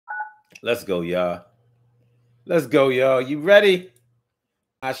Let's go, y'all. Let's go, y'all. You ready?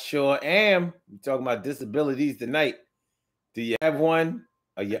 I sure am. We're talking about disabilities tonight. Do you have one?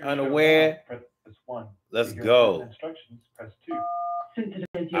 Are you unaware? Press 1. Let's To hear further go. instructions, press 2. Since it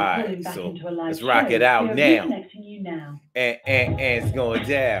appears All you're right, calling back so into a live let's rock show, it out we are now. reconnecting you now. And it's going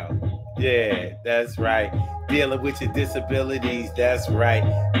down. Yeah, that's right. Dealing with your disabilities, that's right.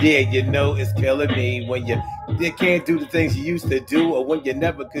 Yeah, you know it's killing me when you can't do the things you used to do, or when you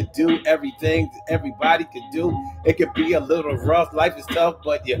never could do everything everybody could do. It could be a little rough. Life is tough,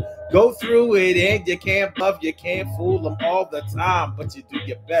 but you go through it, and you can't bluff, you can't fool them all the time, but you do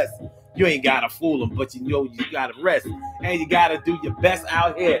your best. You ain't gotta fool them, but you know you gotta rest, and you gotta do your best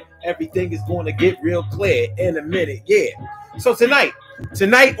out here. Everything is going to get real clear in a minute. Yeah. So tonight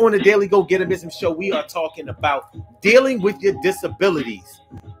on the Daily Go Getimism show, we are talking about dealing with your disabilities.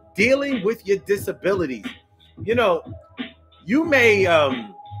 Dealing with your disabilities. You know, you may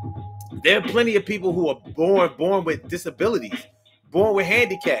there are plenty of people who are born with disabilities, born with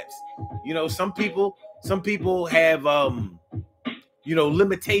handicaps. You know, some people have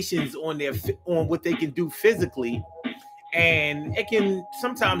limitations on what they can do physically, and it can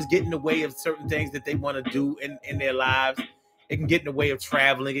sometimes get in the way of certain things that they want to do in their lives. It can get in the way of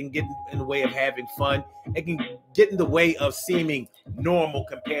traveling. It can get in the way of having fun. It can get in the way of seeming normal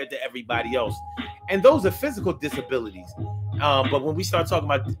compared to everybody else. And those are physical disabilities. But when we start talking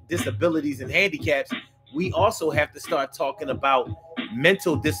about disabilities and handicaps, we also have to start talking about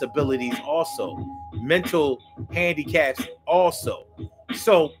mental disabilities also, mental handicaps also.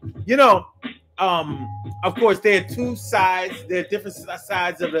 So, of course, there are two sides. There are different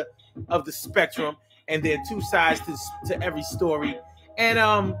sides of the spectrum, and there are two sides to every story.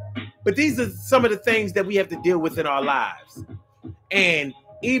 And but these are some of the things that we have to deal with in our lives. And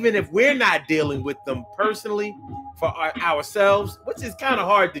even if we're not dealing with them personally for ourselves, which is kind of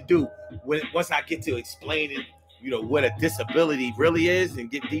hard to do once I get to explaining, what a disability really is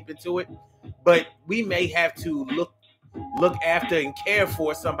and get deep into it. But we may have to look after and care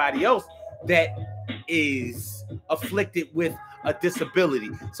for somebody else that is afflicted with a disability.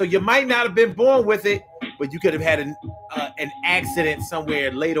 So you might not have been born with it, but you could have had an accident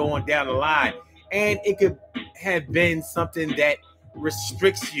somewhere later on down the line, and it could have been something that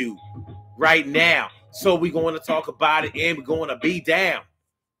restricts you right now. So we're going to talk about it, and we're going to be down.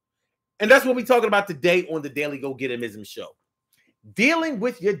 And that's what we're talking about today on the Daily Go Getimism show. Dealing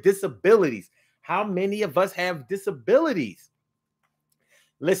with your disabilities. How many of us have disabilities?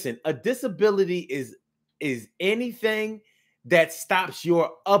 Listen, a disability is anything that stops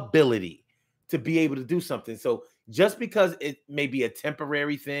your ability to be able to do something. So just because it may be a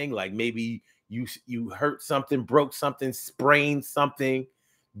temporary thing, like maybe you hurt something, broke something, sprained something,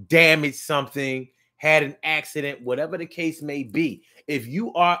 damaged something, had an accident, whatever the case may be, if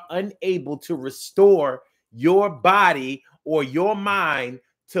you are unable to restore your body or your mind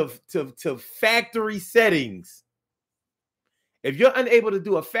to factory settings, if you're unable to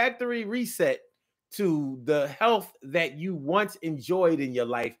do a factory reset to the health that you once enjoyed in your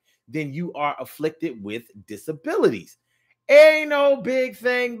life, then you are afflicted with disabilities. Ain't no big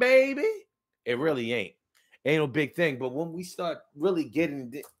thing, baby. It really ain't. Ain't no big thing. But when we start really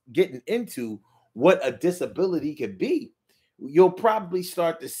getting into what a disability could be, you'll probably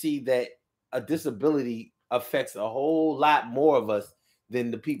start to see that a disability affects a whole lot more of us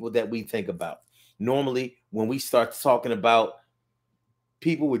than the people that we think about. Normally, when we start talking about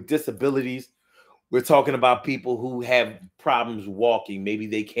people with disabilities, we're talking about people who have problems walking. Maybe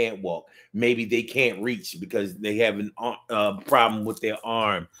they can't walk. Maybe they can't reach because they have a problem with their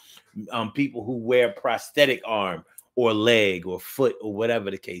arm. People who wear prosthetic arm or leg or foot or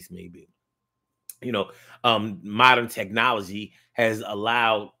whatever the case may be. Modern technology has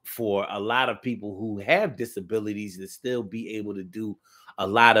allowed for a lot of people who have disabilities to still be able to do a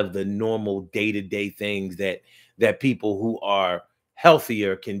lot of the normal day-to-day things that people who are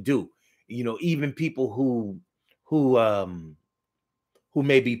healthier can do. Even people who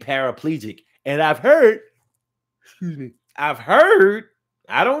may be paraplegic. And I've heard,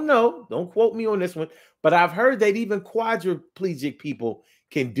 I don't know, don't quote me on this one, but I've heard that even quadriplegic people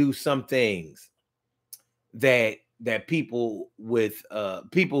can do some things that people with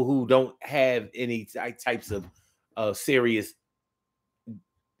people who don't have any types of serious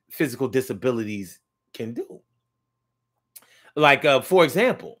physical disabilities can do. Like for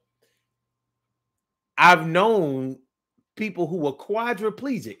example, I've known people who were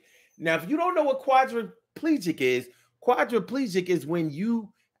quadriplegic. Now, if you don't know what quadriplegic is when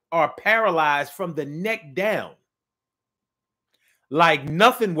you are paralyzed from the neck down. Like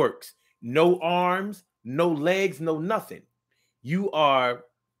nothing works. No arms, no legs, no nothing. You are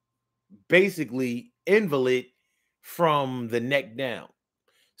basically invalid from the neck down.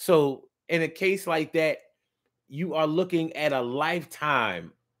 So in a case like that, you are looking at a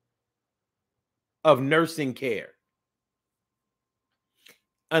lifetime of nursing care,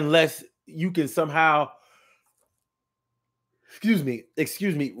 unless you can somehow, excuse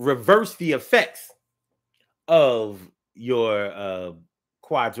me, reverse the effects of your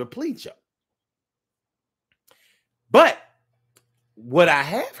quadriplegia. But what I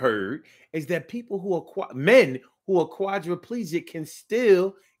have heard is that people who are men who are quadriplegic can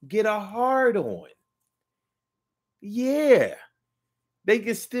still get a hard on. Yeah, they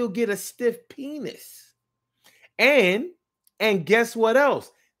can still get a stiff penis. And guess what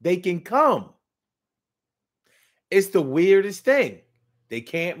else? They can come. It's the weirdest thing. They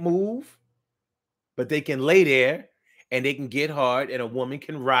can't move, but they can lay there and they can get hard, and a woman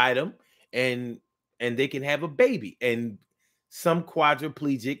can ride them, and they can have a baby. And some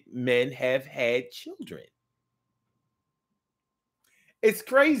quadriplegic men have had children. It's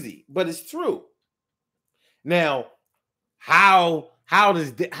crazy, but it's true. Now, how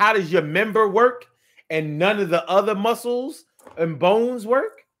does your member work and none of the other muscles and bones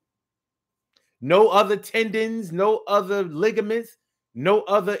work? No other tendons, no other ligaments, no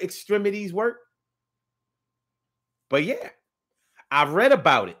other extremities work. But yeah, I read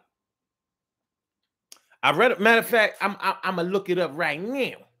about it. Matter of fact, I'm gonna look it up right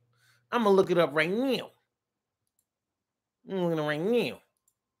now. I'm gonna look it up right now. I'm looking at it right now.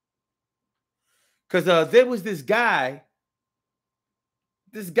 Because there was this guy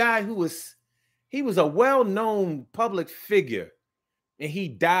who was a well-known public figure, and he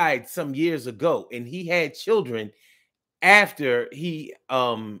died some years ago, and he had children after he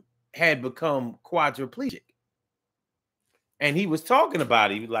had become quadriplegic. And he was talking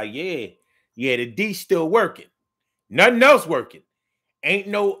about it. He was like, yeah, the D still working. Nothing else working. Ain't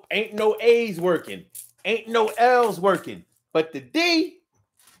no A's working. Ain't no L's working. But the D,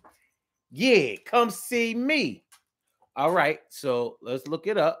 yeah, come see me. All right, so let's look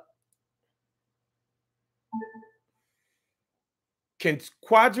it up. Can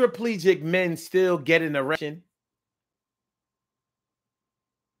quadriplegic men still get an erection?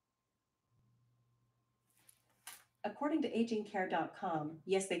 According to agingcare.com,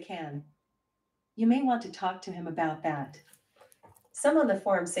 yes, they can. You may want to talk to him about that. Some on the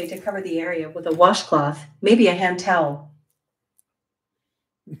forum say to cover the area with a washcloth, maybe a hand towel.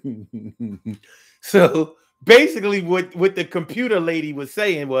 So basically what the computer lady was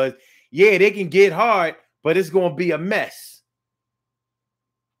saying was, yeah, they can get hard, but it's going to be a mess.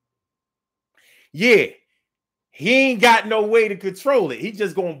 Yeah, he ain't got no way to control it. He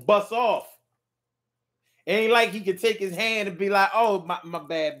just going to bust off. It ain't like he could take his hand and be like, oh, my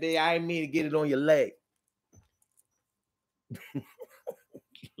bad, babe. I didn't mean to get it on your leg.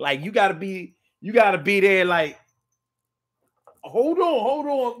 Like, you gotta be there, like, hold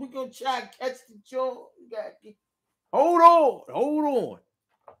on. We're gonna try to catch the joint. Hold on.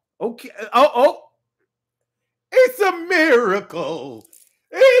 Okay. Oh. It's a miracle.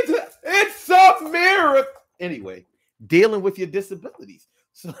 It's a miracle. Anyway, dealing with your disabilities.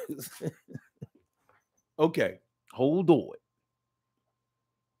 So, okay, hold on.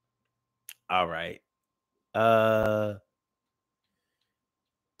 All right.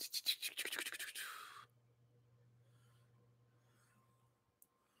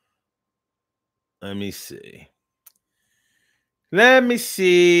 Let me see. Can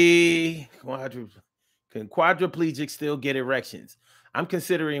quadriplegics still get erections? I'm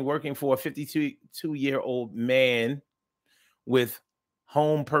considering working for a 52-year-old man with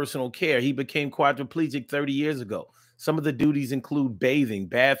home personal care. He became quadriplegic 30 years ago. Some of the duties include bathing,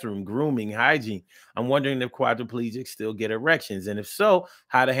 bathroom, grooming, hygiene. I'm wondering if quadriplegics still get erections, and if so,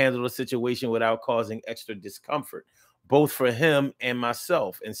 how to handle the situation without causing extra discomfort, both for him and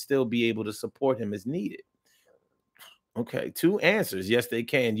myself, and still be able to support him as needed. Okay, 2 answers. Yes, they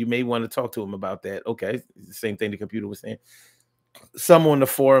can. You may want to talk to him about that. Okay, the same thing the computer was saying. Some on the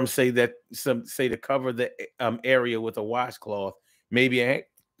forum say to cover the area with a washcloth, maybe a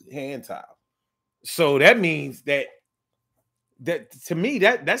hand towel. So that means that to me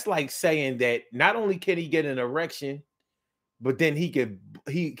that's like saying that not only can he get an erection, but then he could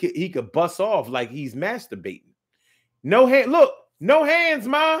bust off like he's masturbating. No hand. Look, no hands,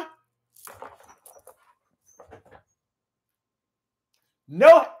 ma.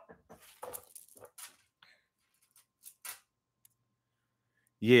 No.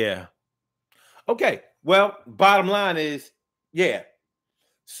 Yeah. Okay. Well, bottom line is, yeah.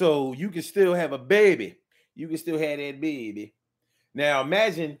 So you can still have a baby. You can still have that baby. Now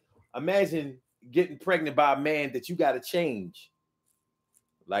imagine getting pregnant by a man that you got to change.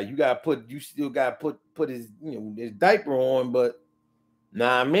 Like you still gotta put his his diaper on, but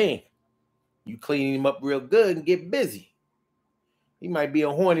nah, man, you clean him up real good and get busy. He might be a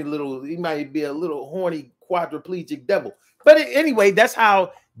little horny quadriplegic devil. But anyway, that's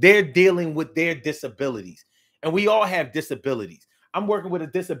how they're dealing with their disabilities. And we all have disabilities. I'm working with a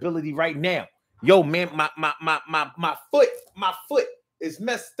disability right now. Yo, man, my foot is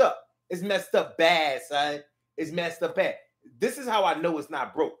messed up. It's messed up bad, son. It's messed up bad. This is how I know it's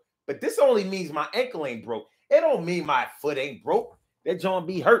not broke. But this only means my ankle ain't broke. It don't mean my foot ain't broke. That joint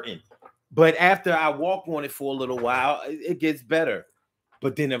be hurting. But after I walk on it for a little while, it gets better.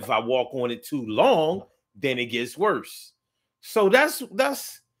 But then if I walk on it too long, then it gets worse. So that's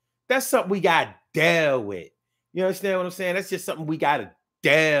something we gotta deal with. You understand what I'm saying? That's just something we gotta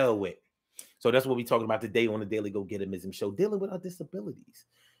deal with. So that's what we're talking about today on the Daily Go Getimism Show, dealing with our disabilities.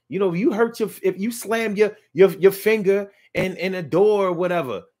 You know, if you slam your finger in a door or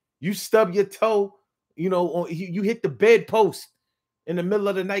whatever, you stub your toe, you hit the bedpost in the middle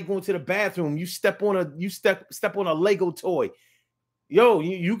of the night going to the bathroom, you step on a Lego toy. Yo,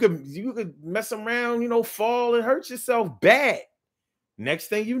 you could mess around, fall and hurt yourself bad. Next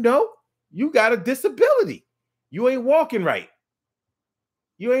thing you know, you got a disability. You ain't walking right.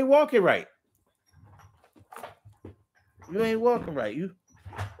 You ain't walking right. You ain't walking right. You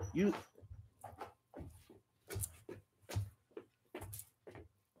you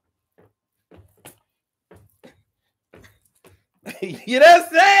know what I'm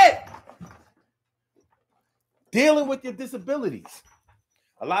saying? Dealing with your disabilities.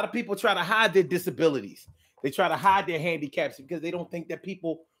 A lot of people try to hide their disabilities. They try to hide their handicaps because they don't think that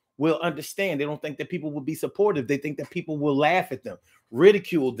people will understand. They don't think that people will be supportive. They think that people will laugh at them,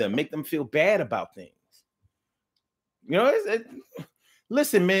 ridicule them, make them feel bad about things.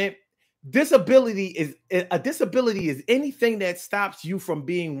 Listen, man, disability is anything that stops you from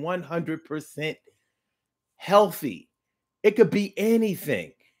being 100% healthy. It could be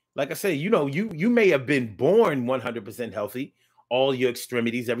anything. Like I said, you may have been born 100% healthy, all your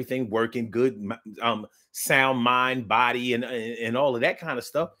extremities, everything working good, sound mind, body, and all of that kind of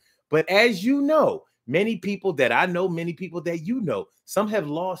stuff. But as you know, many people that I know, many people that some have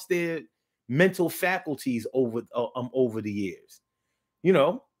lost their mental faculties over the years.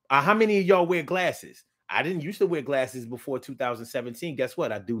 How many of y'all wear glasses? I didn't used to wear glasses before 2017. Guess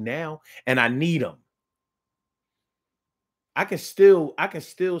what? I do now, and I need them. I can still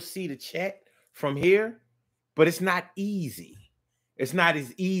see the chat from here, but it's not easy. It's not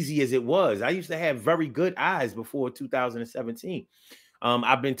as easy as it was. I used to have very good eyes before 2017.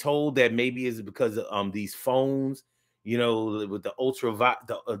 I've been told that maybe it's because of these phones, with the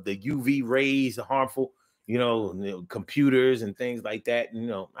the UV rays, the harmful, computers and things like that.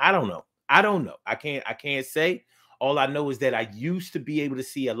 I don't know. I can't say. All I know is that I used to be able to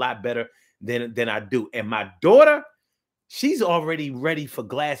see a lot better than I do. And my daughter, she's already ready for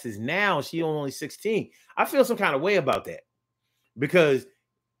glasses now. She's only 16. I feel some kind of way about that because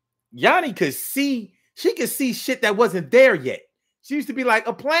Yanni could see shit that wasn't there yet. She used to be like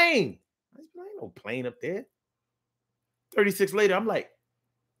a plane. There ain't no plane up there. 30 seconds later, I'm like,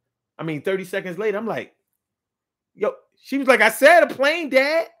 yo, she was like, I said a plane,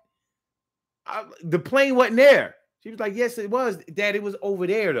 Dad. The plane wasn't there. She was like, yes, it was, Dad. It was over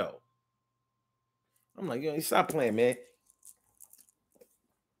there, though. I'm like, yo, stop playing, man.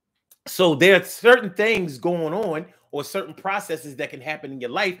 So there are certain things going on or certain processes that can happen in your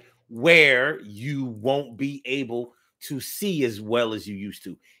life where you won't be able to see as well as you used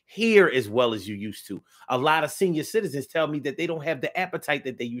to, hear as well as you used to. A lot of senior citizens tell me that they don't have the appetite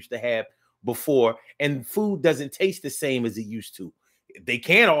that they used to have before, and food doesn't taste the same as it used to. They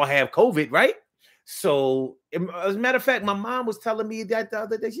can't all have COVID, right? So, as a matter of fact, my mom was telling me that the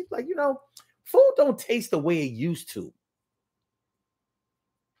other day. She's like, food don't taste the way it used to.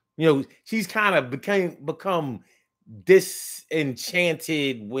 She's kind of become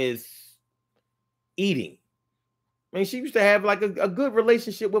disenchanted with eating. She used to have like a good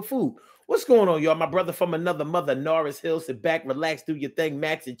relationship with food. What's going on, y'all? My brother from another mother, Norris Hill. Sit back, relax, do your thing,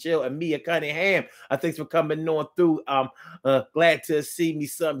 Max and Chill, and Mia Cunningham. Thanks for coming on through. Glad to see me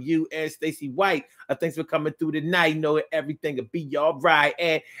some you and Stacy White. Thanks for coming through tonight. Everything will be all right.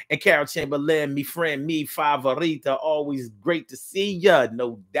 And Carol Chamberlain, me friend, me favorita. Always great to see ya,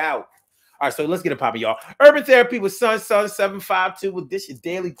 no doubt. All right, so let's get it popping, y'all. Urban Therapy with Sun 752 with this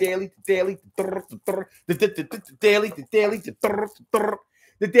daily.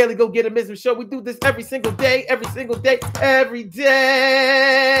 The Daily Go Getimism Show. We do this every single day. Every day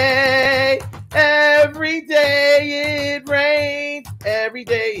it rains. Every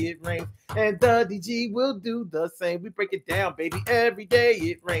day it rains. and the DG will do the same. We break it down, baby. Every day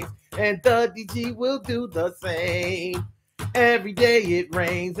it rains, and the DG will do the same. Every day it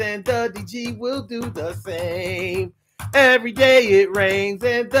rains, and the DG will do the same. Every day it rains,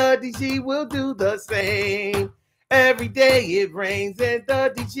 and the DG will do the same. Every day it rains, and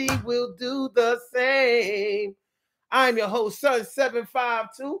the DG will do the same. I'm your host,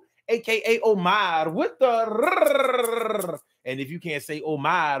 Son752, aka Omar, with the and if you can't say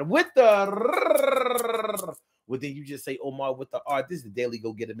Omar with the well, then you just say Omar with the R. This is the Daily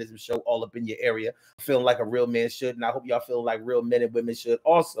Go Getimism show, all up in your area, feeling like a real man should, and I hope y'all feeling like real men and women should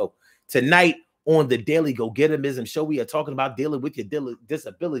also. Tonight on the Daily Go Getimism show, we are talking about dealing with your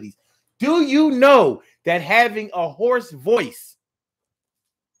disabilities. Do you know that having a hoarse voice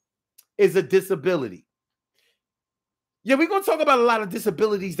is a disability? Yeah, we're going to talk about a lot of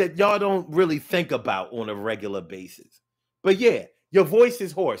disabilities that y'all don't really think about on a regular basis. But yeah, your voice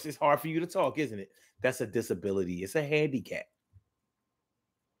is hoarse. It's hard for you to talk, isn't it? That's a disability. It's a handicap.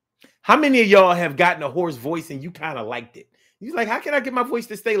 How many of y'all have gotten a hoarse voice and you kind of liked it? You're like, how can I get my voice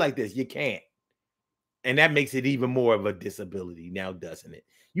to stay like this? You can't. And that makes it even more of a disability now, doesn't it?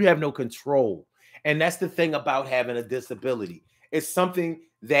 You have no control. And that's the thing about having a disability. It's something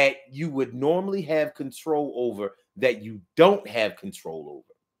that you would normally have control over that you don't have control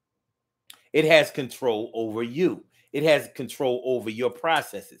over. It has control over you. It has control over your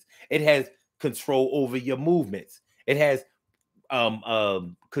processes. It has control over your movements. It has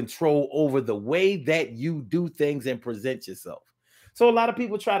control over the way that you do things and present yourself. So a lot of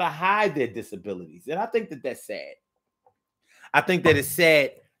people try to hide their disabilities, and I think that that's sad. I think that it's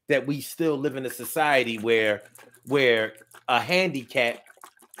sad that we still live in a society where a handicap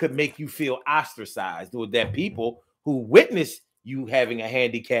could make you feel ostracized, or that people who witness you having a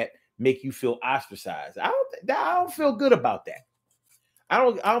handicap make you feel ostracized. I don't feel good about that. I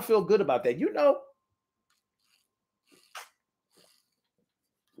don't feel good about that. You know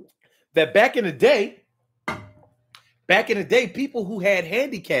that back in the day, people who had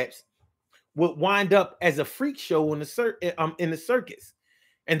handicaps would wind up as a freak show in the circus,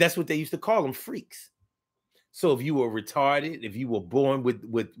 and that's what they used to call them, freaks. So if you were retarded, if you were born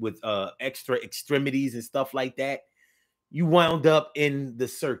with extra extremities and stuff like that, you wound up in the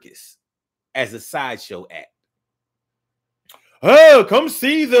circus as a sideshow act. Oh, come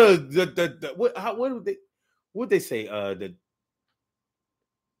see what would they say?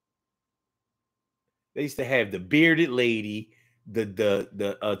 They used to have the bearded lady,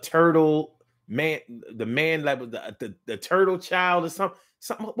 the turtle man, the man like the turtle child or something.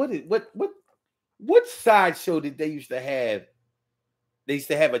 What sideshow did they used to have? They used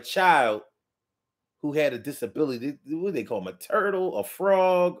to have a child who had a disability. What do they call him? A turtle, a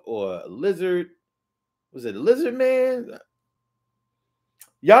frog, or a lizard? Was it a lizard man?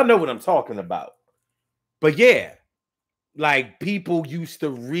 Y'all know what I'm talking about. But yeah, like people used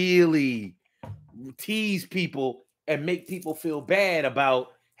to really tease people and make people feel bad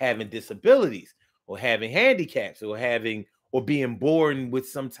about having disabilities or having handicaps or being born with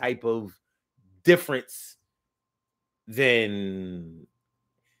some type of difference than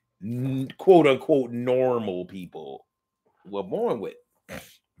quote unquote normal people were born with.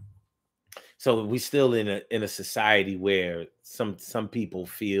 So we're still in a society where some people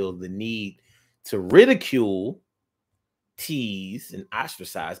feel the need to ridicule, tease, and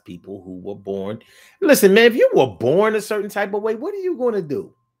ostracize people who were born. Listen, man, if you were born a certain type of way, what are you going to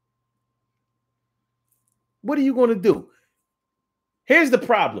do? What are you going to do? Here's the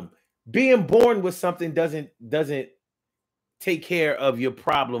problem. Being born with something doesn't take care of your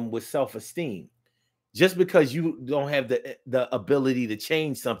problem with self-esteem. Just because you don't have the ability to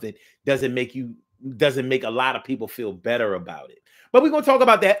change something doesn't make a lot of people feel better about it. But we're going to talk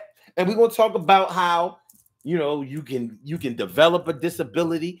about that, and we're going to talk about how you can develop a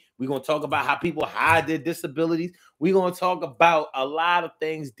disability. We're going to talk about how people hide their disabilities. We're going to talk about a lot of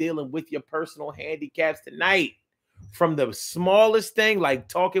things dealing with your personal handicaps tonight, from the smallest thing like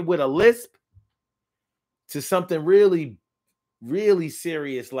talking with a lisp to something really, really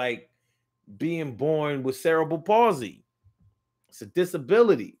serious like being born with cerebral palsy. It's a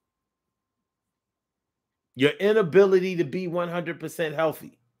disability. Your inability to be 100%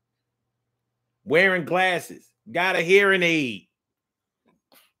 healthy. Wearing glasses. Got a hearing aid.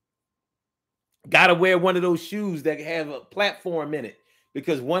 Got to wear one of those shoes that have a platform in it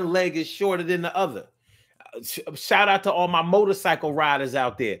because one leg is shorter than the other. Shout out to all my motorcycle riders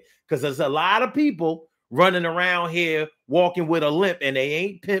out there, because there's a lot of people running around here walking with a limp, and they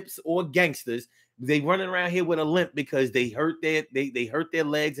ain't pimps or gangsters. They running around here with a limp because they hurt their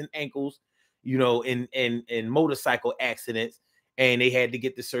legs and ankles, in motorcycle accidents, and they had to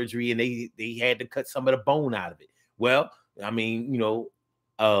get the surgery, and they had to cut some of the bone out of it. Well, I mean,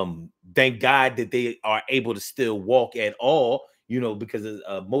 thank God that they are able to still walk at all, because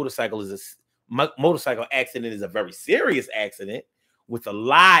a motorcycle motorcycle accident is a very serious accident with a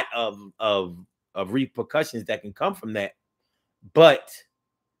lot of repercussions that can come from that. But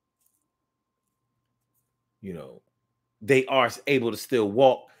they are able to still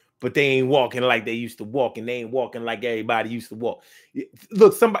walk, but they ain't walking like they used to walk, and they ain't walking like everybody used to walk.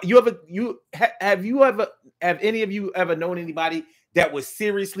 Look, have any of you ever known anybody that was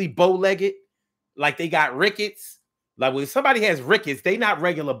seriously bow-legged, like they got rickets? Like when somebody has rickets, they not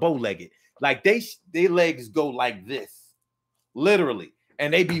regular bow-legged. Like their legs go like this, literally,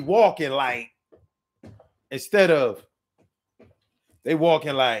 and they be walking like, instead of they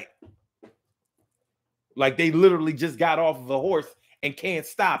walking like they literally just got off of a horse and can't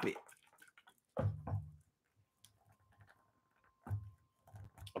stop it.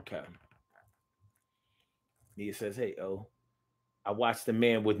 Okay. He says, hey, I watched a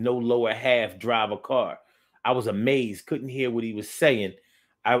man with no lower half drive a car. I was amazed, couldn't hear what he was saying.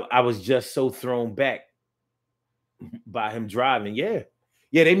 I was just so thrown back by him driving. Yeah,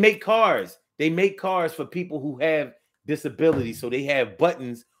 they make cars. They make cars for people who have disabilities. So they have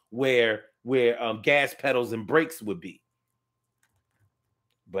buttons where gas pedals and brakes would be.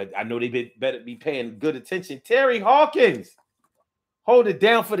 But I know they better be paying good attention. Terry Hawkins, hold it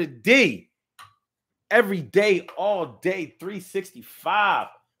down for the D. Every day, all day, 365,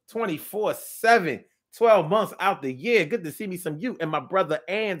 24/7, 12 months out the year. Good to see me some you and my brother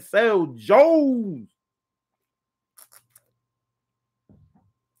Ansel Jones.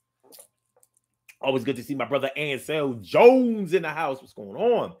 Always good to see my brother Ansel Jones in the house. What's going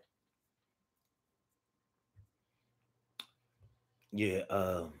on? Yeah,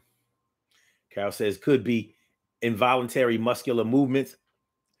 Carol says could be involuntary muscular movements.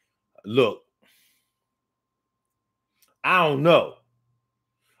 Look, I don't know.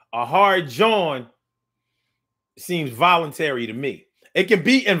 A hard John seems voluntary to me. It can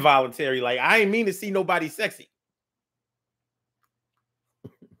be involuntary. Like, I ain't mean to see nobody sexy.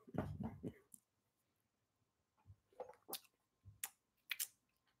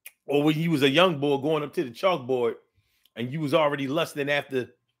 Or when you was a young boy going up to the chalkboard and you was already lusting after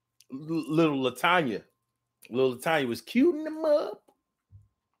little Latanya. Little Latanya was cuting them up.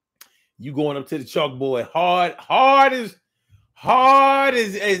 You going up to the chalkboard hard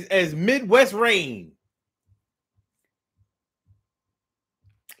as Midwest rain.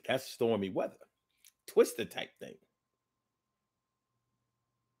 That's stormy weather. Twister type thing.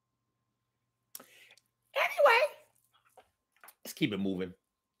 Anyway, let's keep it moving.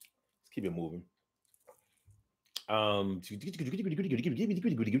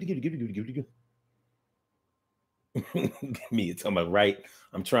 Me, it's on my right.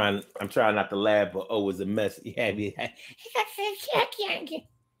 I'm trying not to laugh, but it's a mess.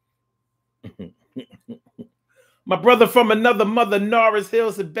 My brother from another mother, Norris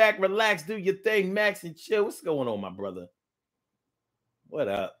Hills, sit back, relax, do your thing, Max, and chill. What's going on, my brother? What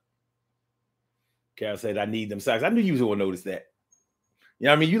up? Carol said, I need them socks. I knew you would notice that. You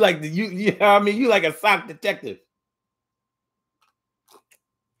know what I mean? You like a sock detective.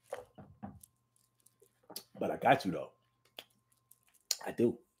 But I got you, though. I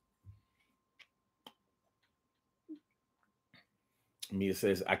do. Mia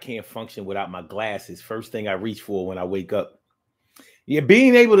says, I can't function without my glasses. First thing I reach for when I wake up. Yeah,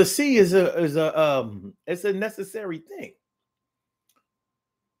 being able to see is a necessary thing.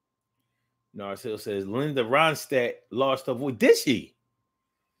 Narcil says, Linda Ronstadt lost her voice. Did she?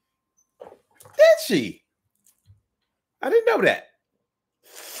 I didn't know that.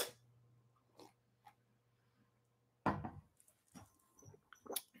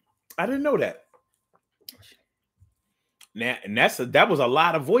 Now, and that was a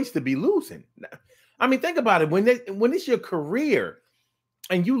lot of voice to be losing. I mean, think about it. When it's your career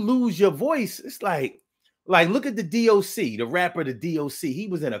and you lose your voice, it's like look at the DOC, the rapper, the DOC. He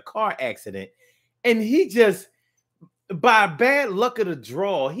was in a car accident, and he just, by bad luck of the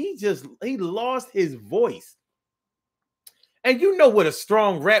draw, he lost his voice. And you know what a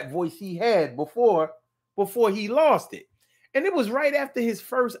strong rap voice he had before he lost it. And it was right after his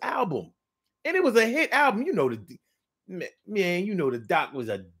first album. And it was a hit album. You know the Doc was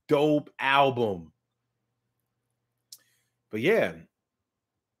a dope album. But yeah.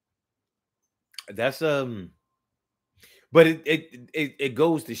 That's but it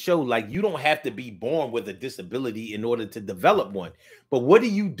goes to show, like, you don't have to be born with a disability in order to develop one. But what do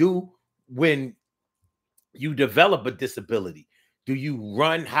you do when you develop a disability? Do you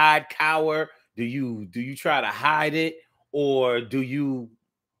run, hide, cower? Do you try to hide it? or do you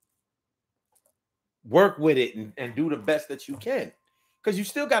work with it and do the best that you can? Because you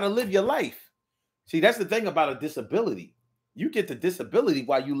still got to live your life. See, that's the thing about a disability. You get the disability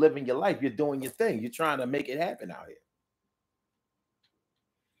while you living your life. You're doing your thing. You're trying to make it happen out here.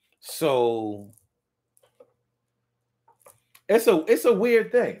 So it's a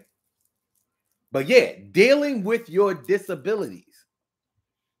weird thing. But yeah, dealing with your disabilities.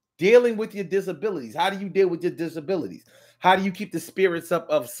 Dealing with your disabilities. How do you deal with your disabilities? How do you keep the spirits up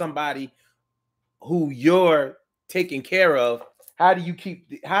of somebody who you're taking care of? How do you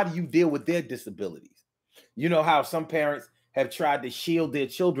deal with their disabilities? You know how some parents have tried to shield their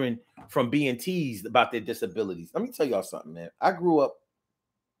children from being teased about their disabilities. Let me tell y'all something, man. I grew up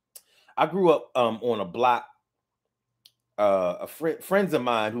on a block. Friends of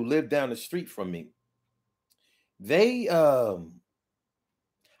mine who lived down the street from me. They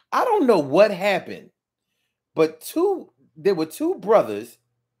I don't know what happened, but there were two brothers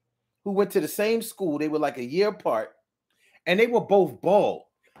who went to the same school. They were like a year apart, and they were both bald.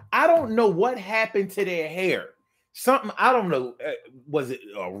 I don't know what happened to their hair. Something, I don't know. Was it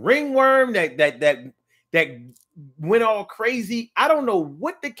a ringworm that went all crazy? I don't know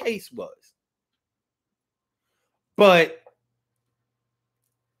what the case was, but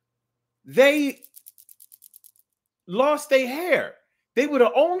they lost their hair. They were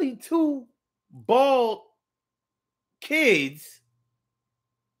the only two bald kids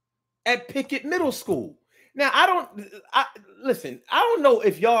at Pickett Middle School. Now, I don't know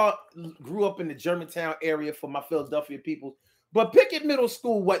if y'all grew up in the Germantown area for my Philadelphia people, but Pickett Middle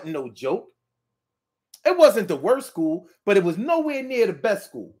School wasn't no joke. It wasn't the worst school, but it was nowhere near the best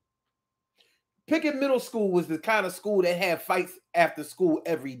school. Pickett Middle School was the kind of school that had fights after school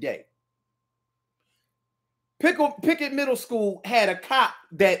every day. Pickett Middle School had a cop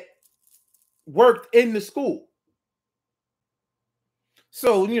that worked in the school.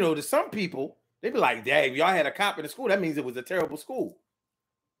 So, you know, to some people, they'd be like, dang, y'all had a cop in the school. That means it was a terrible school.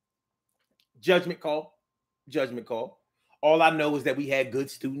 Judgment call. Judgment call. All I know is that we had good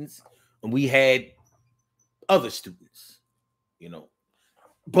students and we had other students, you know.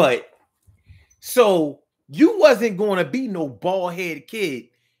 But so you wasn't going to be no bald-headed kid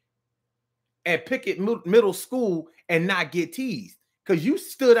at Pickett Middle School and not get teased because you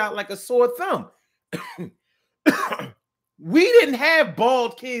stood out like a sore thumb. We didn't have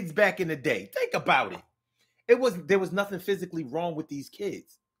bald kids back in the day. Think about it. There was nothing physically wrong with these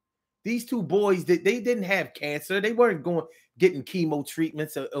kids. These two boys, they didn't have cancer. They weren't getting chemo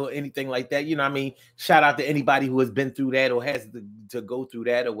treatments or anything like that. You know what I mean? Shout out to anybody who has been through that or has to go through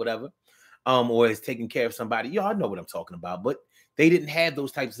that or whatever. Or is taking care of somebody. Y'all know what I'm talking about. But they didn't have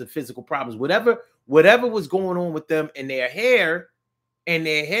those types of physical problems. Whatever was going on with them in their hair and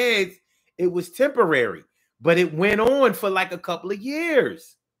their heads, it was temporary. But it went on for like a couple of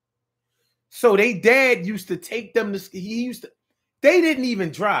years. So they dad used to take them to, they didn't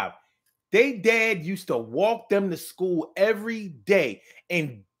even drive. They dad used to walk them to school every day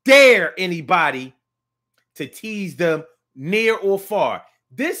and dare anybody to tease them near or far.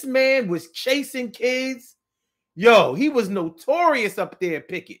 This man was chasing kids. Yo, he was notorious up there at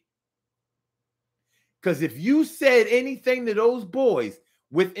Pickett. Because if you said anything to those boys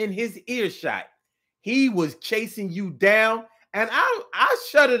within his earshot, he was chasing you down. And I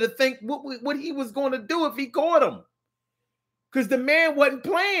shudder to think what he was going to do if he caught him. Because the man wasn't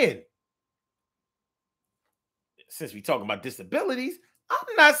playing. Since we talking about disabilities,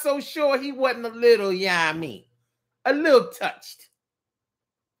 I'm not so sure he wasn't a little, a little touched.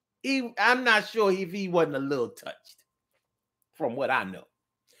 I'm not sure if he wasn't a little touched from what I know.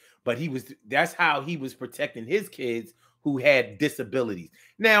 But that's how he was protecting his kids who had disabilities.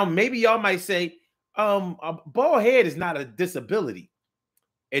 Now, maybe y'all might say, a bald head is not a disability.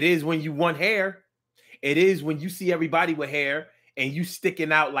 It is when you want hair. It is when you see everybody with hair and you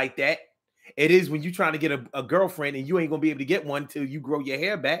sticking out like that. It is when you trying to get a girlfriend and you ain't gonna be able to get one till you grow your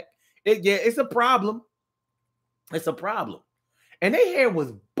hair back. It's a problem. It's a problem. And their hair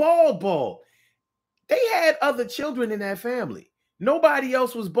was bald. They had other children in that family. Nobody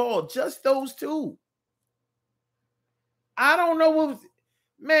else was bald, just those two. I don't know what was,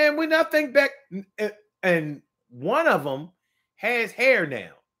 man, when I think back, and one of them has hair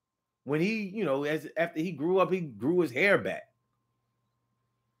now. When he, after he grew up, he grew his hair back.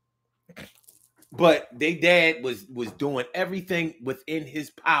 But their dad was doing everything within his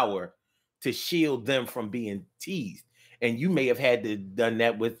power to shield them from being teased. And you may have had to done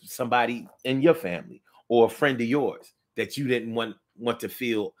that with somebody in your family or a friend of yours that you didn't want to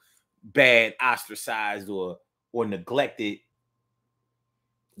feel bad, ostracized, or neglected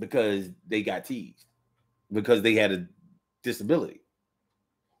because they got teased, because they had disability.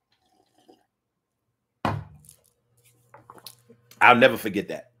 I'll never forget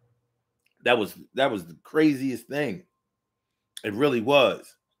that. That was the craziest thing. It really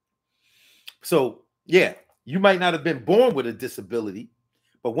was. So, yeah, you might not have been born with a disability,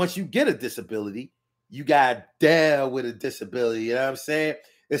 but once you get a disability, you got to deal with a disability. You know what I'm saying?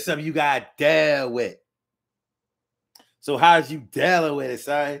 It's something you got to deal with. So how's you dealing with it,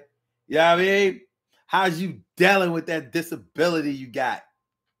 son? You know what I mean? How's you dealing with that disability you got?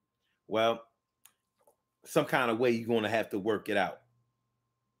 Well, some kind of way you're going to have to work it out.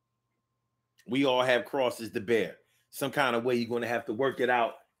 We all have crosses to bear. Some kind of way you're going to have to work it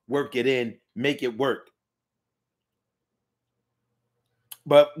out, work it in, make it work.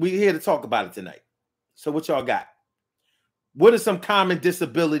 But we're here to talk about it tonight. So what y'all got? What are some common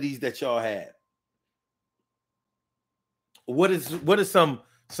disabilities that y'all have? What are some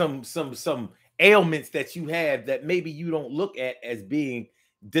ailments that you have that maybe you don't look at as being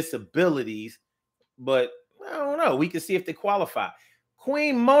disabilities, but I don't know. We can see if they qualify.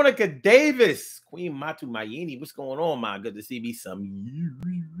 Queen Monica Davis, Queen Matu Mayini, what's going on, man? Good to see me some.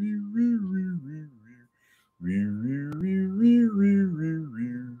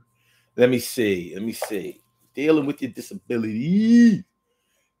 Let me see. Dealing with your disabilities.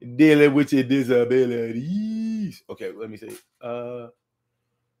 Okay, let me see. Let's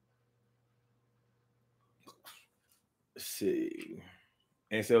see.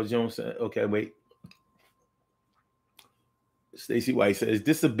 Ansel Jones said, okay, wait. Stacey White says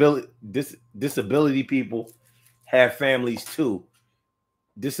disability people have families too.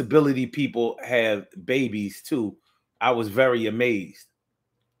 Disability people have babies too. I was very amazed.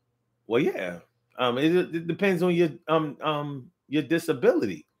 Well, yeah. It depends on your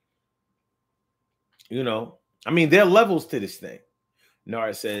disability. You know, I mean, there are levels to this thing.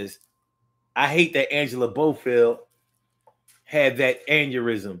 Nara says, I hate that Angela Bofield had that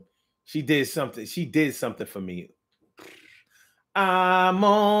aneurysm. She did something for me. I'm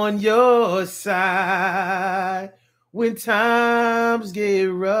on your side when times get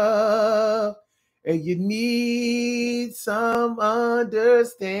rough and you need some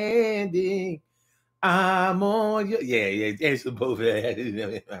understanding. I'm on your Angela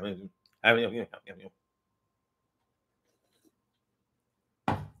Bofield.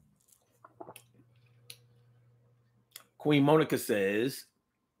 Queen Monica says,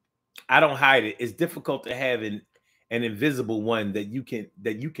 I don't hide it. It's difficult to have an invisible one that you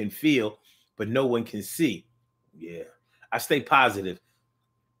can feel, but no one can see. Yeah. I stay positive,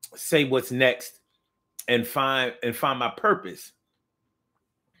 say what's next, and find my purpose.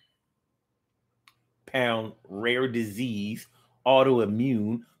 Pound rare disease,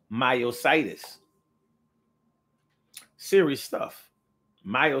 autoimmune myositis. Serious stuff.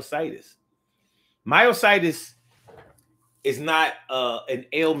 Myositis. Myositis is not an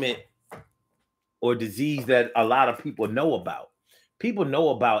ailment or disease that a lot of people know about. People know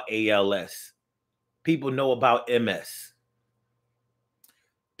about ALS. People know about MS.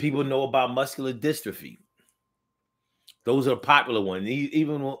 People know about muscular dystrophy. Those are popular ones.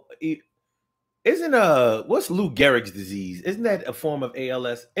 What's Lou Gehrig's disease? Isn't that a form of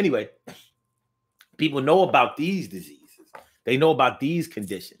ALS? Anyway, people know about these diseases. They know about these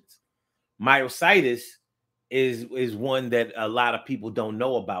conditions. Myositis is one that a lot of people don't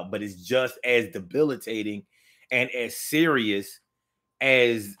know about, but it's just as debilitating and as serious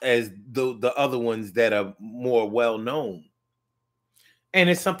as the other ones that are more well known. And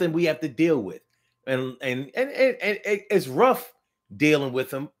it's something we have to deal with. And it's rough dealing with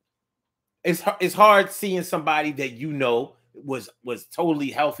them. It's hard seeing somebody that you know was totally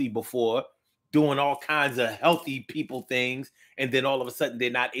healthy before, doing all kinds of healthy people things, and then all of a sudden they're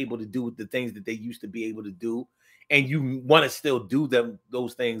not able to do the things that they used to be able to do, and you want to still do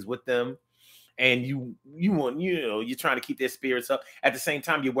those things with them, and you want, you're trying to keep their spirits up. At the same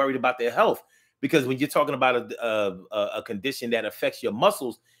time, you're worried about their health, because when you're talking about a condition that affects your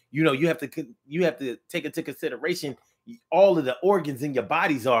muscles, you have to take into consideration all of the organs in your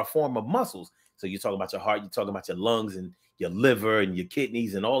bodies are a form of muscles. So you're talking about your heart, you're talking about your lungs and your liver and your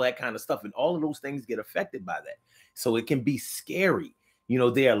kidneys and all that kind of stuff. And all of those things get affected by that. So it can be scary.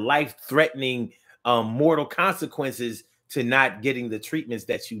 There are life-threatening, mortal consequences to not getting the treatments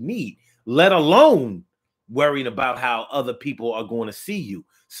that you need, let alone worrying about how other people are going to see you.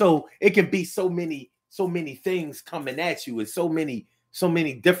 So it can be so many things coming at you, and so many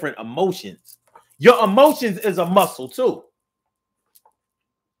different emotions. Your emotions is a muscle too.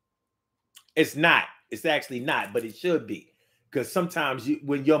 It's not. It's actually not, but it should be. Because sometimes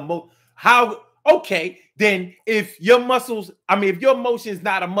then if your muscles, if your emotion's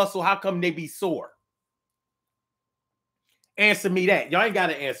not a muscle, how come they be sore? Answer me that. Y'all ain't got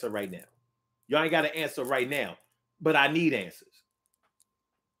to answer right now. Y'all ain't got to answer right now, but I need answers.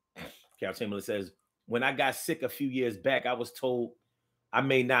 Carol Chamberlain says, when I got sick a few years back, I was told I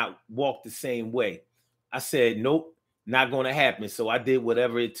may not walk the same way. I said, nope, not going to happen. So I did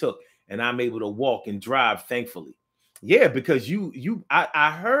whatever it took, and I'm able to walk and drive, thankfully. Yeah, because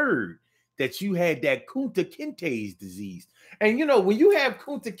I heard that you had that Kunta Kinte's disease. And, you know, when you have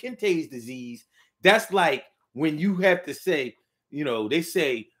Kunta Kinte's disease, that's like when you have to say, you know, they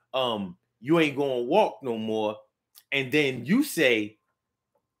say, you ain't going to walk no more. And then you say,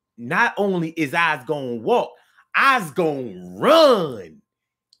 not only is I's going to walk, I's going to run.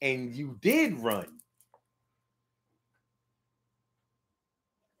 And you did run.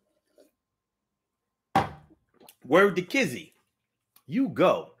 Word to Kizzy. You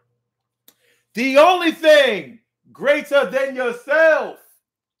go. The only thing greater than yourself.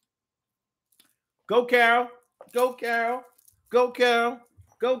 Go, Carol. Go, Carol. Go, Carol.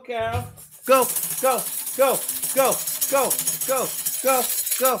 Go, Carol. Go, go, go, go, go, go, go,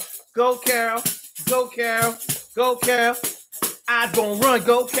 go, go, Carol. Go, Carol. Go, Carol. I's gonna run.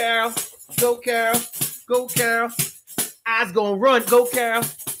 Go, Carol. Go, Carol. Go, Carol. I's gonna run. Go, Carol.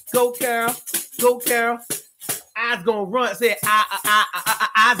 Go, Carol. Go, Carol. I's gonna run. I said,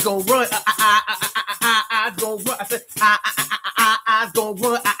 I's gonna run. I's gonna run. I said, I's gonna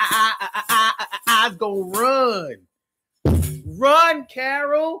run. I's gonna run. Run,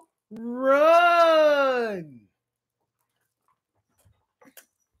 Carol. Run.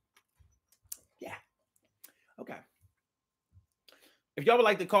 Yeah. Okay. If y'all would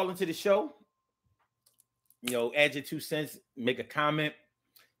like to call into the show, you know, add your 2 cents, make a comment,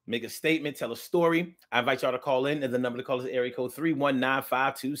 make a statement, tell a story, I invite y'all to call in. And the number to call is area code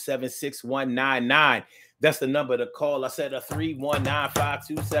 319-527-6199. That's the number to call. I said a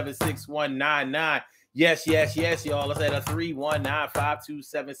 319-527-6199. Yes, yes, yes, y'all. I said a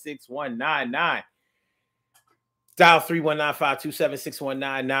 319-527-6199. Dial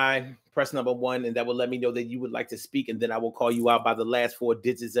 319-527-6199. Press number 1, and that will let me know that you would like to speak, and then I will call you out by the last 4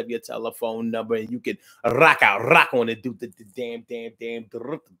 digits of your telephone number, and you can rock on it, do the damn, do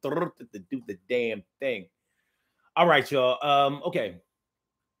the damn thing. All right, y'all. Okay.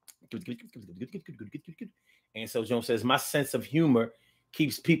 And so Jones says, my sense of humor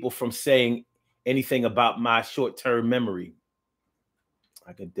keeps people from saying anything about my short-term memory.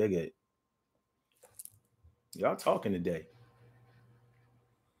 I can dig it. Y'all talking today.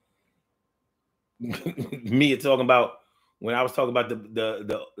 Me talking about when I was talking about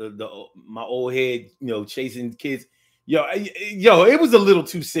the my old head, you know, chasing kids. Yo, it was a little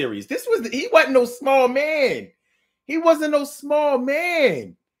too serious. He wasn't no small man. He wasn't no small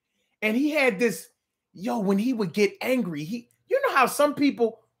man. And he had this, when he would get angry, you know how some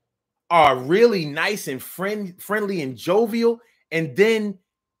people are really nice and friendly and jovial, and then,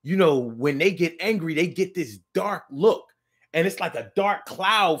 you know, when they get angry, they get this dark look, and it's like a dark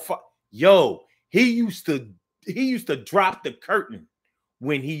cloud. He used to drop the curtain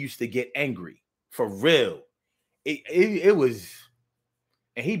when he used to get angry, for real. It was,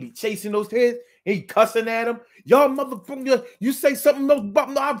 and he'd be chasing those heads, he cussing at them. Y'all motherfucker, you say something else,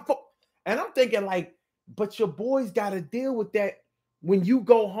 and I'm thinking like, but your boys got to deal with that when you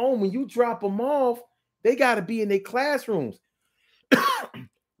go home, when you drop them off. They got to be in their classrooms,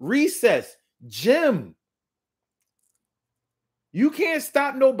 recess, gym. You can't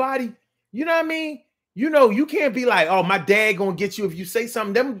stop nobody. You know what I mean? You know, you can't be like, oh, my dad gonna get you if you say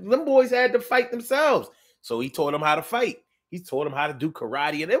something. Them boys had to fight themselves. So he taught them how to fight. He taught them how to do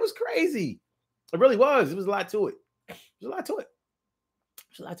karate, and it was crazy. It really was. It was a lot to it. There's a lot to it.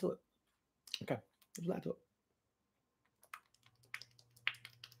 There's a lot to it. Okay. There's a lot to it.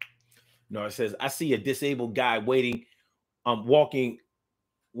 No, it says, I see a disabled guy waiting, walking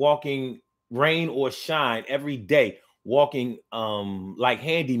rain or shine every day, walking like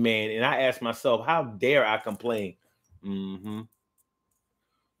handyman, and I ask myself, how dare I complain?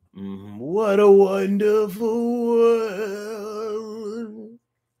 What a wonderful world.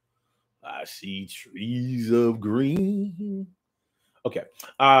 I see trees of green. Okay.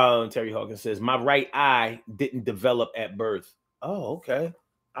 Terry Hawkins says, my right eye didn't develop at birth. Oh, okay.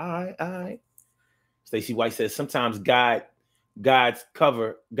 All right. Stacey White says, sometimes God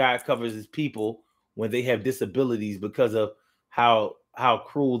covers his people when they have disabilities because of how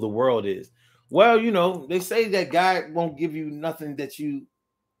cruel the world is. Well, you know, they say that God won't give you nothing that you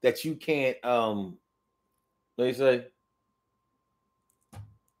can't they say.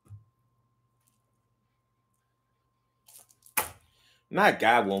 Not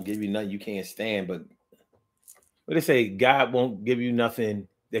God won't give you nothing you can't stand, but what they say, God won't give you nothing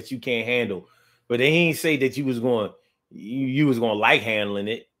that you can't handle. But they ain't say that you was going, you was gonna like handling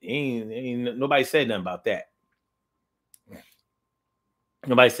it. Ain't nobody said nothing about that.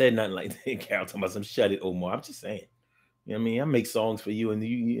 Nobody said nothing like that. Carol talking about some shut it, Omar. I'm just saying. You know what I mean? I make songs for you, and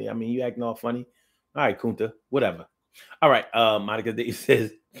you acting all funny. All right, Kunta, whatever. All right, Monica Day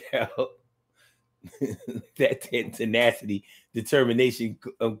says, Carol, that tenacity, determination,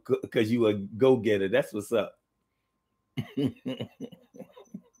 because you a go-getter. That's what's up.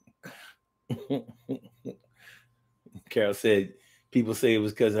 Carol said, people say it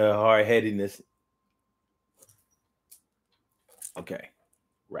was because of her hard-headedness. Okay,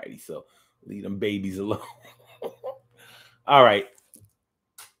 righty. So leave them babies alone. All right.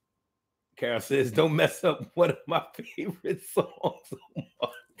 Carol says, don't mess up one of my favorite songs.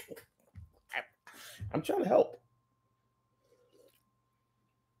 I'm trying to help.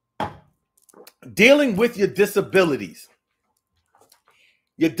 Dealing with your disabilities.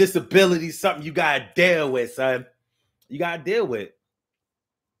 Your disability, something you gotta deal with, son. You gotta deal with.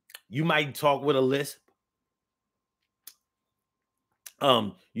 You might talk with a lisp.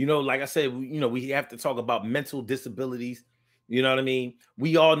 Like I said, we have to talk about mental disabilities. You know what I mean?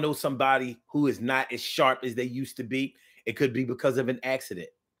 We all know somebody who is not as sharp as they used to be. It could be because of an accident.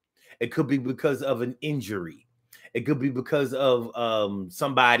 It could be because of an injury. It could be because of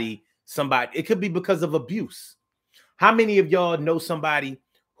somebody. It could be because of abuse. How many of y'all know somebody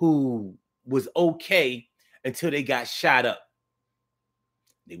who was okay until they got shot up?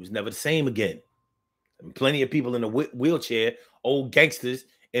 They was never the same again. And plenty of people in a wheelchair, old gangsters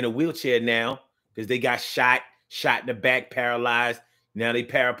in a wheelchair now, because they got shot in the back, paralyzed. Now they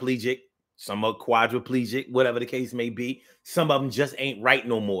paraplegic. Some are quadriplegic, whatever the case may be. Some of them just ain't right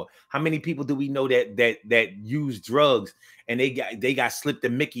no more. How many people do we know that use drugs and they got slipped a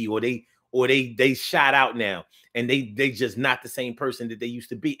Mickey, or they shot out now, and they just not the same person that they used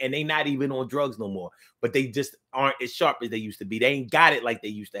to be, and they not even on drugs no more, but they just aren't as sharp as they used to be. They ain't got it like they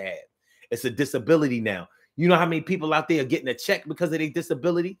used to have. It's a disability now. You know how many people out there are getting a check because of their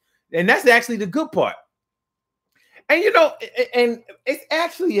disability? And that's actually the good part. And and it's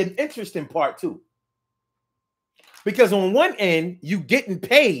actually an interesting part too. Because on one end, you getting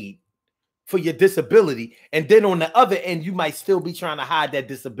paid for your disability, and then on the other end, you might still be trying to hide that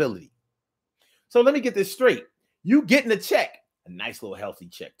disability. So let me get this straight. You getting a check, a nice little healthy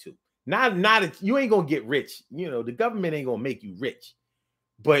check too. You ain't gonna get rich. The government ain't gonna make you rich,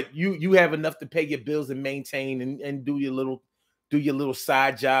 but you have enough to pay your bills and maintain and do your little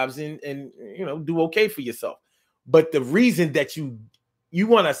side jobs and do okay for yourself. But the reason that you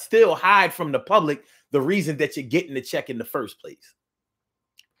want to still hide from the public, the reason that you're getting the check in the first place.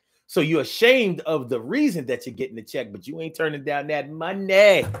 So you're ashamed of the reason that you're getting the check, but you ain't turning down that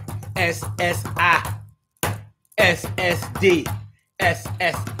money. SSI, SSD,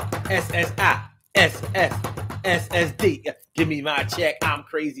 SSI, SSD. Give me my check, I'm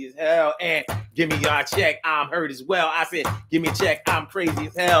crazy as hell. And give me your check, I'm hurt as well. I said, give me a check, I'm crazy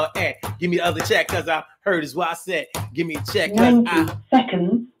as hell. And give me the other check, because I'm hurt as well. I said, give me a check. 90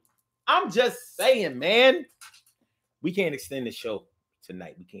 seconds. I'm just saying, man. We can't extend the show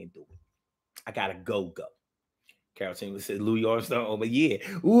tonight. We can't do it. I gotta go. Carol Chamberlain says Louis Armstrong. Oh, but yeah.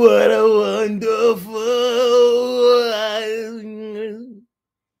 What a wonderful.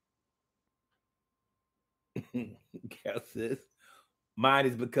 Carol says, mine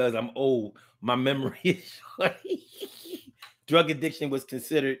is because I'm old. My memory is short. Drug addiction was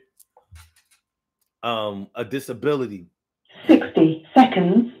considered a disability. 60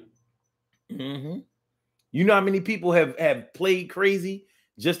 seconds. Mm-hmm. You know how many people have played crazy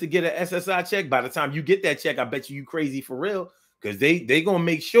just to get an SSI check? By the time you get that check, I bet you crazy for real, because they gonna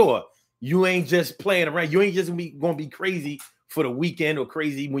make sure you ain't just playing around. You ain't just gonna be crazy for the weekend or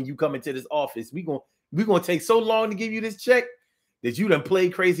crazy when you come into this office. We gonna take so long to give you this check that you done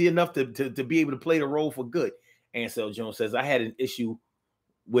played crazy enough to be able to play the role for good. Ansel Jones says, I had an issue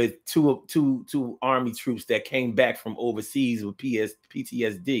with two Army troops that came back from overseas with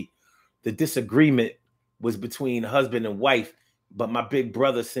PTSD. The disagreement was between husband and wife, but my big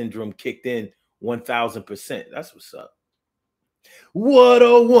brother syndrome kicked in 1000%. That's what's up. What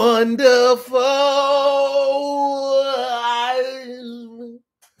a wonderful.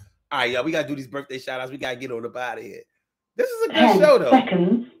 All right, y'all, we got to do these birthday shout outs. We got to get on up out of here. This is a good show, though.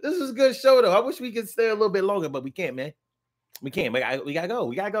 Seconds. This is a good show, though. I wish we could stay a little bit longer, but we can't, man. We can't. We got to go.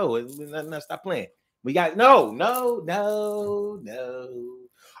 We got to go. No, stop playing. No.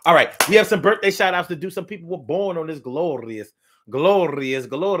 All right, we have some birthday shout outs to do. Some people were born on this glorious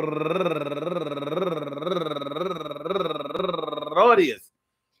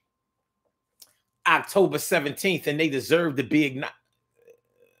October 17th, and they deserve to be acknowledged.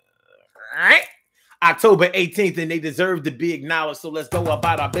 All right, October 18th, and they deserve to be acknowledged. So let's go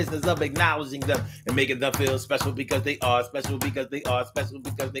about our business of acknowledging them and making them feel special because they are special, because they are special,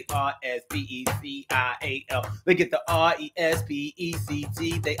 because they are S-P-E-C-I-A-L. They get the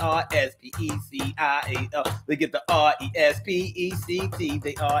R-E-S-P-E-C-T. They are S-P-E-C-I-A-L. They get the R-E-S-P-E-C-T.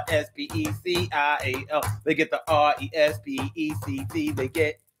 They are S-P-E-C-I-A-L. They get the R-E-S-P-E-C-T. They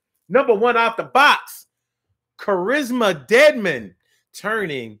get number one out the box. Charisma Deadman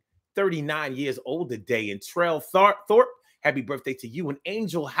turning 39 years old today. And Trell Thorpe, happy birthday to you. And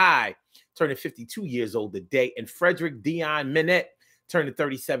Angel High turning 52 years old today. And Frederick Dion Minette turning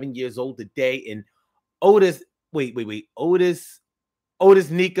 37 years old today. And Otis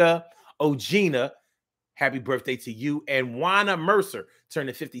Nika Ogina, happy birthday to you. And Juana Mercer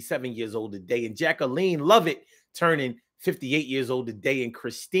turning 57 years old today. And Jacqueline Lovett turning 58 years old today. And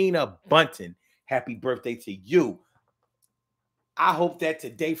Christina Bunton, happy birthday to you. I hope that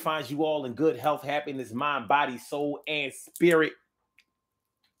today finds you all in good health, happiness, mind, body, soul, and spirit.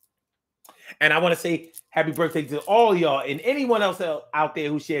 And I want to say happy birthday to all y'all and anyone else out there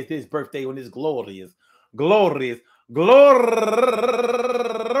who shares this birthday on this glorious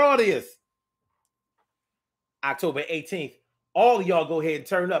October 18th. All y'all go ahead and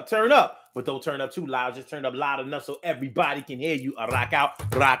turn up, but don't turn up too loud. Just turn up loud enough so everybody can hear you. Rock out,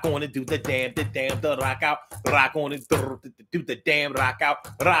 rock on and do the damn, the rock out, rock on and do the damn, rock out,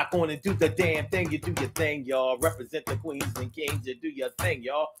 rock on and do the damn thing. You do your thing, y'all. Represent the queens and kings. You do your thing,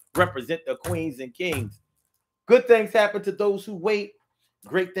 y'all. Represent the queens and kings. Good things happen to those who wait.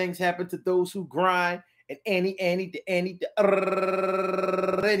 Great things happen to those who grind. And anything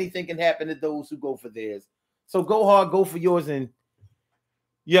can happen to those who go for theirs. So go hard, go for yours. And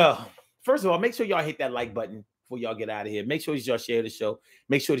yeah, first of all, make sure y'all hit that like button before y'all get out of here. Make sure that y'all share the show.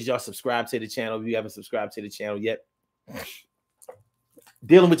 Make sure that y'all subscribe to the channel if you haven't subscribed to the channel yet.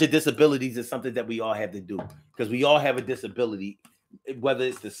 Dealing with your disabilities is something that we all have to do because we all have a disability, whether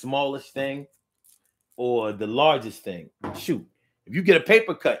it's the smallest thing or the largest thing. Shoot, if you get a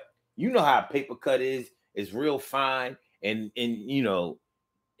paper cut, you know how a paper cut is. It's real fine and you know,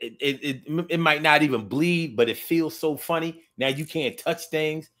 it might not even bleed, but it feels so funny. Now you can't touch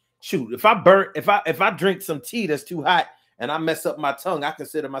things. Shoot, if I drink some tea that's too hot and I mess up my tongue, I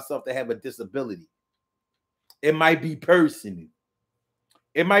consider myself to have a disability. It might be personal.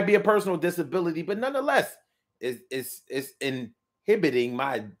 It might be a personal disability, but nonetheless, it's inhibiting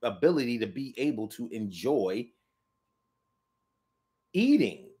my ability to be able to enjoy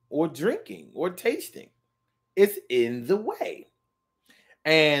eating or drinking or tasting. It's in the way.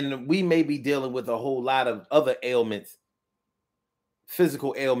 And we may be dealing with a whole lot of other ailments,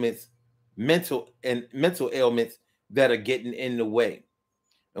 physical ailments, mental ailments that are getting in the way.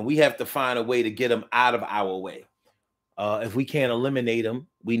 And we have to find a way to get them out of our way. If we can't eliminate them,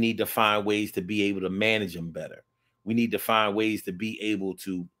 we need to find ways to be able to manage them better. We need to find ways to be able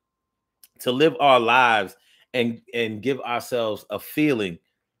to live our lives and give ourselves a feeling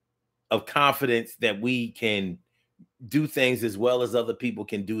of confidence that we can do things as well as other people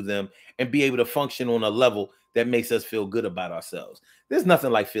can do them and be able to function on a level that makes us feel good about ourselves. There's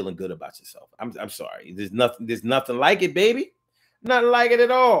nothing like feeling good about yourself. I'm sorry. There's nothing like it, baby. Nothing like it at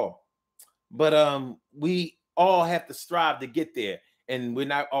all. But we all have to strive to get there. And we're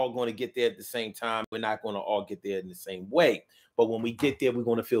not all going to get there at the same time. We're not going to all get there in the same way. But when we get there, we're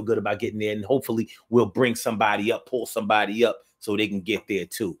going to feel good about getting there. And hopefully we'll bring somebody up, pull somebody up so they can get there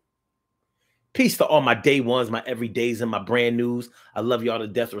too. Peace to all my day ones, my everydays, and my brand news. I love y'all to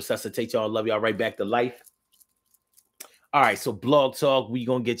death. Resuscitate y'all. Love y'all right back to life. All right, so Blog Talk, we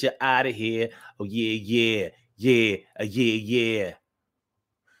gonna get you out of here. Oh yeah.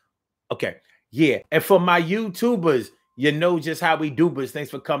 Okay, yeah. And for my YouTubers, you know just how we do, but thanks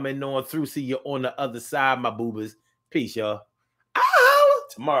for coming on through. See you on the other side, my boobers. Peace, y'all.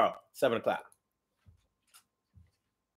 Tomorrow, 7 o'clock.